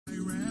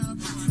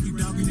You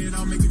dogging it,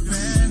 I'll make it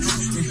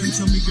fast. If you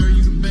tell me, girl,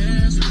 you the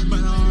best, but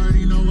I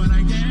already know what I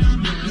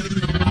am.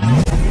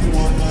 You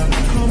wanna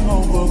come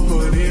over,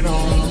 put it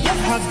on.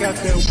 I got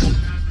that.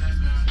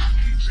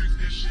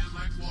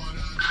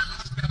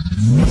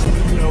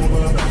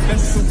 That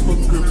super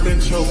grip, that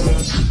choker.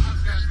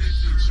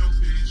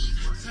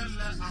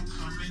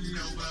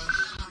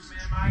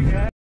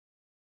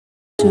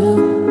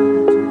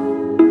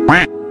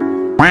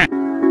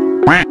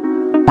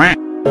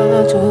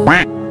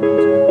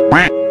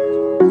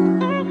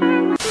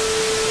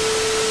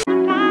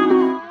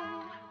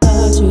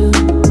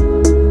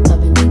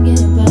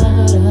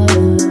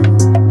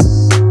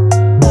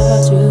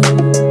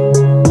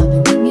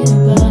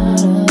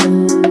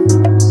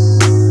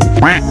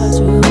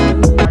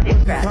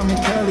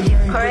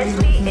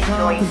 Currently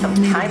enjoying some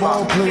time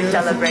off to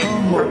celebrate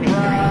her victory.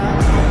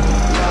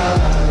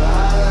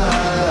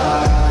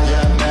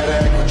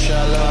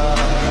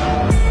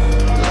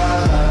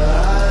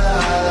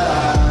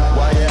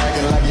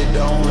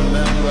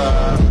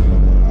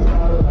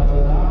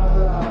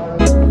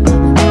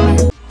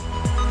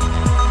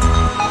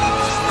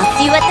 I'll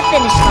see you at the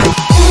finish line.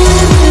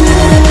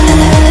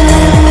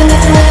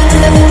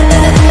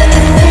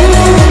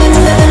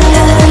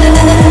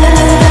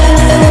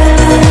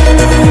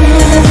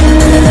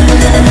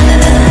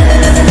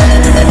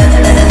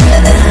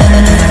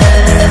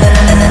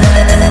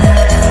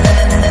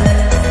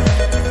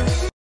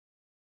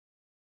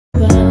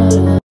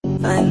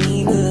 I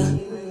need her,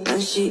 when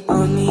she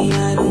on me,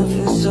 I don't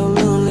feel so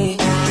lonely.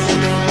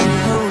 Can't make me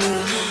lonely,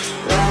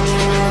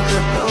 riding like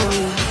a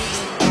pony.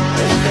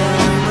 First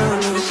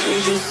ceremony,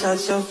 she's just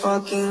such a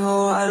fucking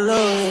hoe, I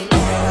love it.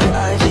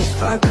 I just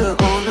fuck her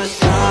on the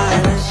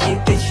side, and she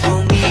bitch for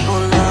me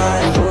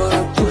online. For a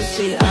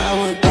pussy, I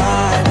would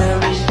die,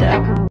 every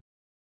second.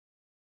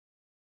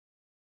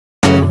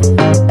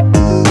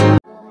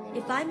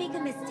 If I make a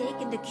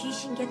mistake and the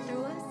Kishin get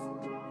through us,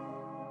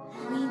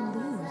 we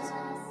lose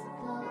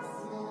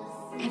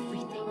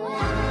everything.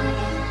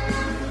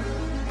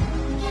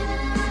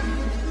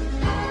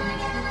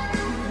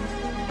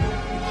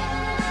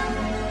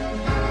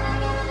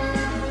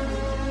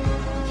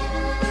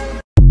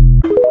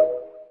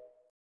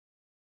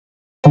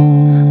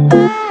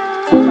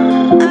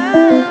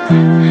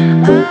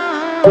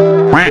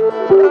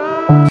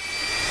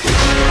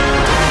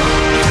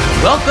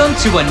 Welcome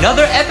to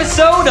another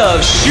episode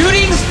of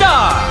Shooting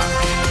Star!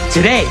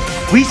 Today,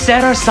 we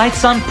set our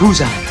sights on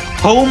Busan,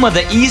 home of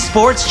the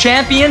esports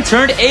champion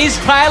turned ace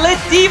pilot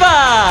D.va!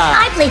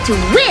 I play to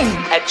win!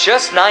 At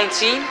just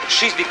 19,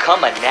 she's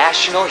become a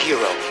national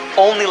hero.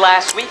 Only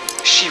last week,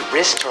 she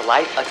risked her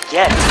life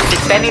again,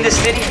 defending the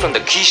city from the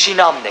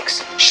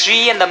Kishinomniks.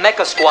 She and the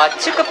Mecha squad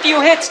took a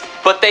few hits,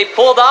 but they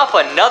pulled off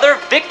another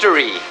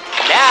victory.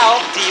 Now,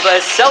 D.va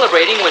is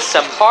celebrating with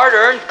some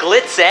hard-earned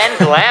glitz and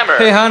glamour.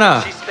 Hey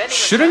Hana,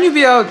 shouldn't you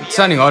be out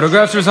signing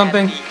autographs or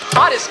something? The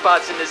hottest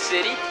spots in the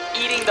city,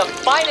 eating the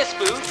finest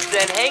foods,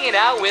 then hanging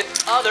out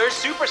with other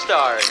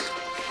superstars.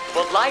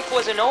 But life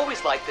wasn't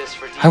always like this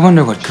for D.va. I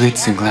wonder what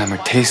glitz and glamour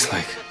tastes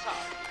like.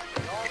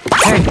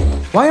 Hey,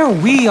 why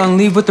aren't we on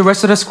leave with the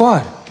rest of the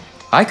squad?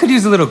 I could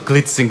use a little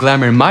glitz and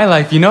glamour in my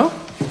life, you know?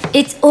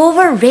 It's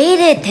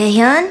overrated,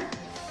 Taehyun.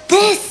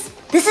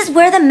 This is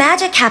where the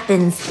magic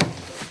happens.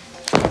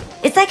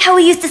 It's like how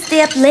we used to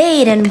stay up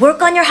late and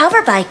work on your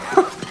hover bike.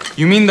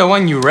 You mean the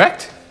one you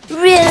wrecked?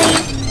 Really?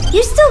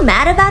 You still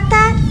mad about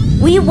that?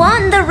 We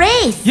won the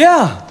race!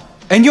 Yeah,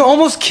 and you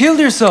almost killed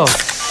yourself.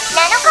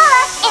 Nanoka,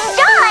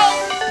 enjoy!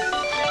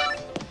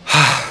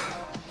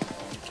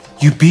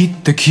 You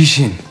beat the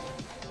Kishin.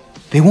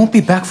 They won't be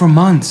back for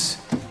months.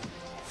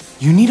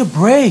 You need a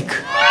break.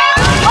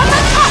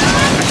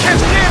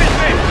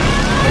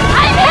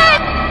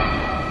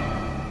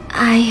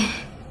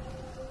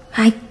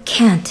 I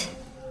can't.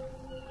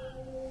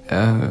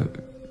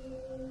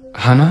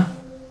 Hana?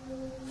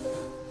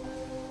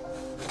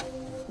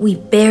 We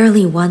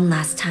barely won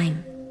last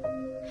time.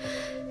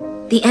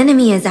 The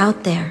enemy is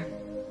out there,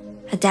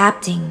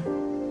 adapting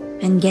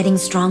and getting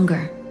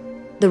stronger.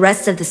 The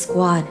rest of the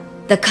squad,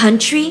 the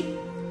country,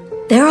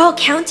 they're all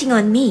counting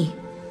on me.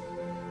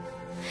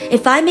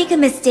 If I make a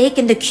mistake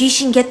and the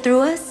Kishin get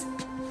through us,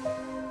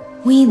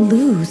 we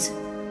lose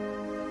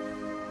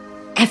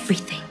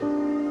everything.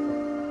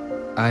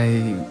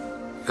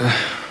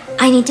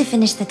 I need to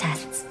finish the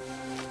tests.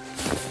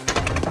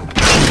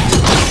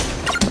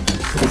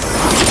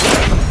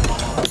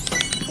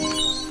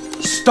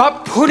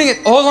 Stop putting it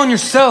all on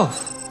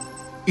yourself.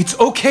 It's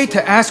okay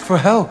to ask for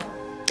help.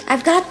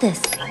 I've got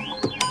this.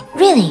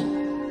 Really.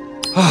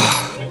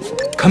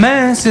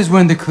 Command says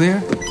we're in the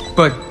clear.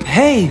 But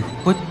hey,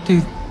 what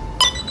do...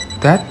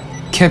 That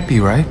can't be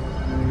right.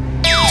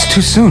 It's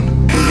too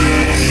soon.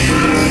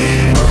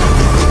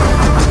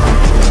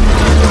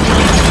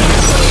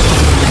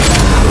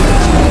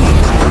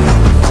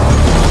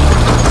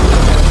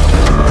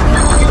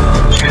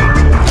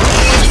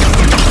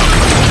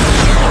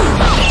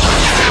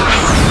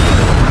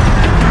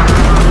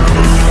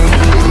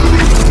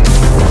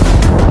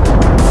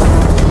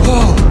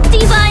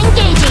 D.va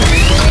engaging.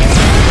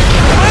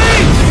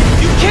 Wait!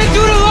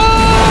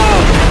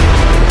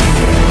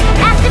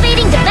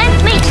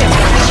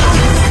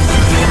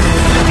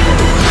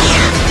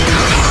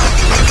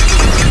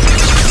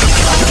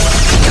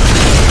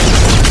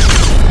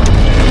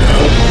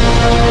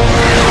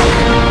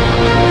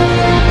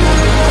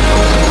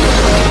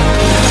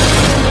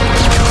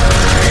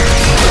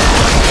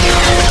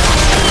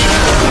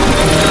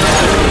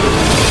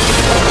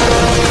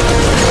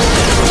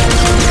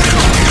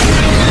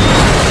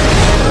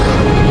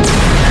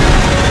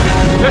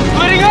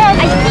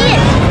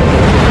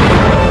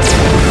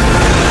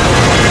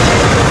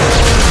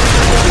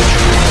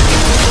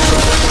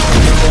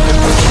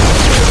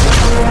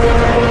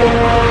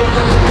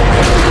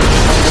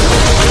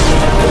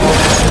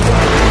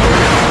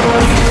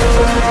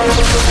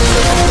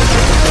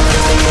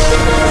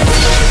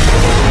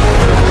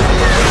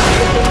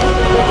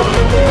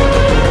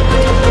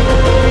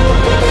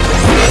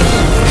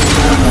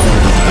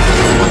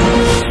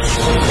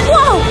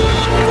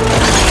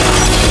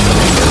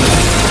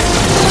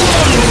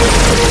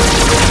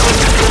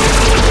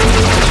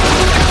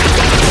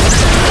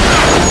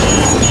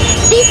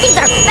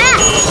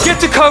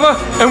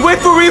 and wait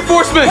for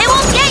reinforcements! They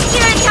won't get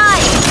here in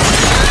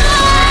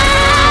time!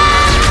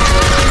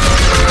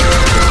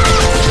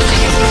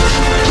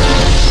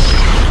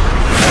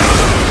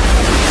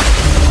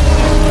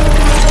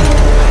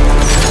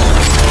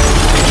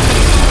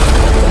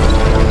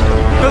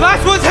 The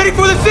last one's heading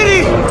for the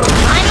city!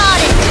 I'm on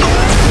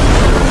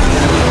it!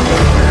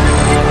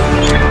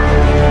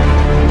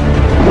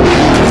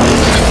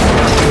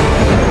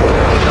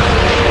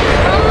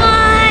 Come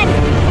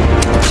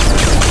on!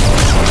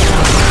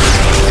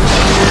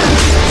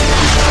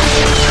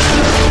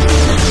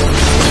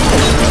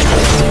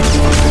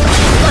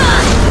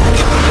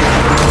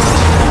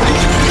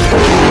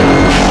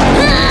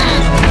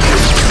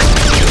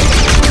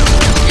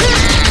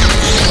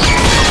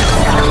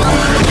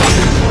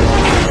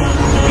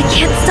 I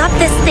can't stop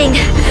this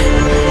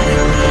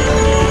thing.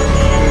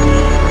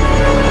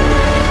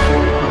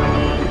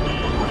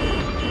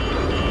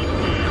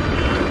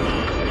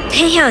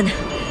 Taehyun,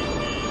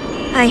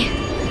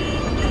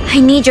 I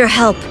need your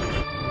help.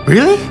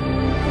 Really?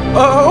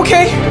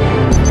 Okay.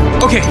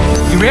 Okay,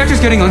 the reactor's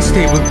getting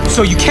unstable,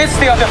 so you can't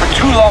stay out there for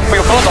too long or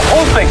you'll blow the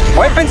whole thing.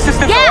 Weapon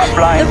systems are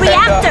offline. The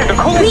reactor. The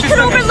cooling We could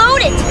system is-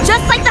 overload it,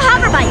 just like the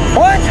hoverbike.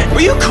 What?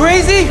 Are you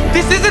crazy?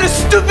 This isn't a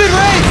stupid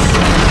race!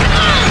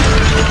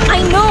 I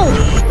know.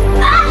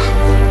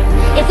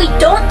 If we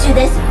don't do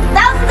this,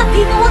 thousands of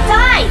people will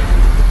die.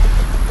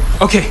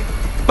 Okay,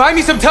 buy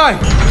me some time!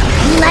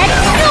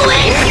 Let's do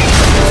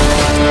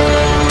it!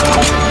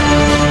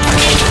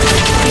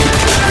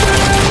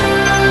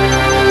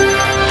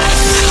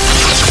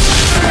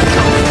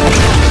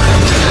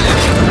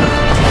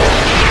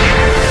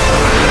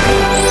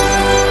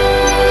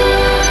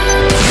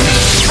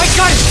 I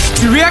got it!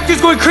 The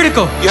reactor's going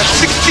critical! You have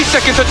 60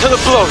 seconds until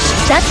it blows!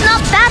 That's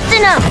not fast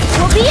enough.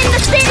 We'll be in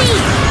the city.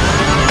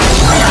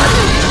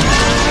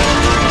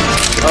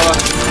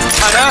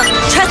 Hana?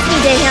 Trust me,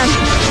 Daehyun.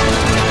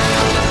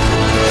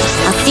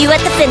 I'll see you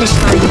at the finish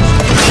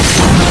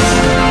line.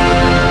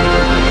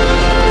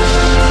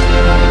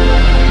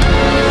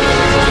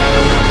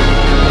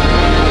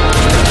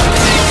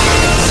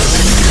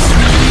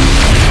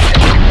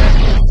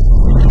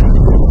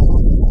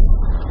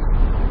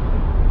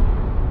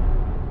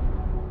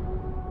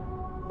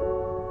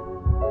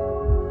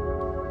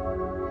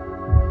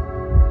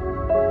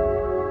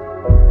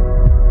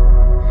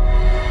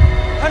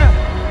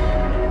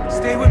 Hana!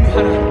 Stay with me,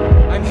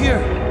 Hana. I'm here.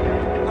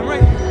 I'm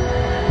right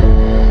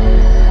here.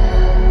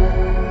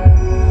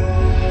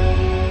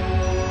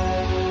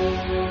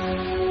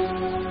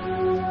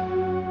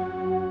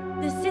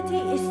 The city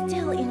is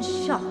still in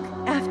shock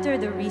after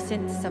the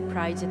recent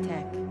surprise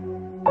attack.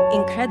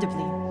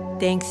 Incredibly,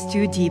 thanks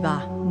to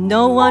D.va,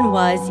 no one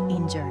was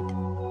injured.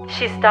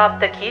 She stopped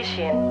the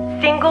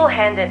Kishin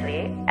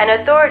single-handedly, and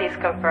authorities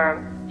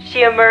confirm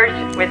she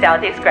emerged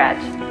without a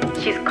scratch.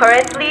 She's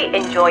currently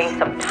enjoying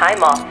some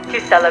time off to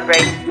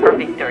celebrate her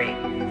victory.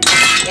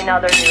 In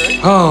other news,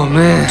 Oh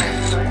man,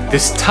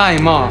 this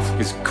time off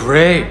is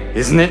great,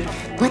 isn't it?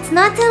 What's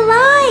not to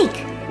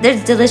like?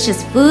 There's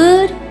delicious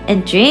food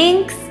and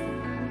drinks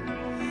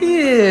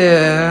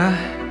Yeah.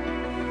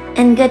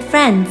 and good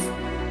friends.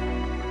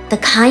 The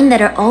kind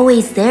that are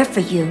always there for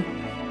you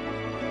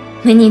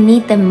when you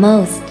need them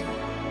most.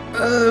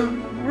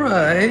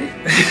 Right.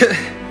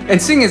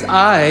 And seeing as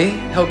I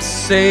helped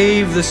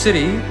save the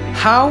city,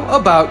 how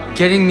about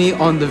getting me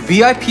on the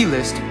VIP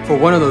list for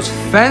one of those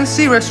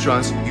fancy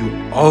restaurants you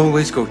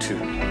always go to?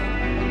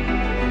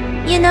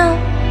 You know,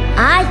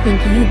 I think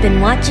you've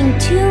been watching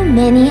too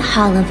many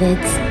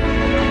Holovids.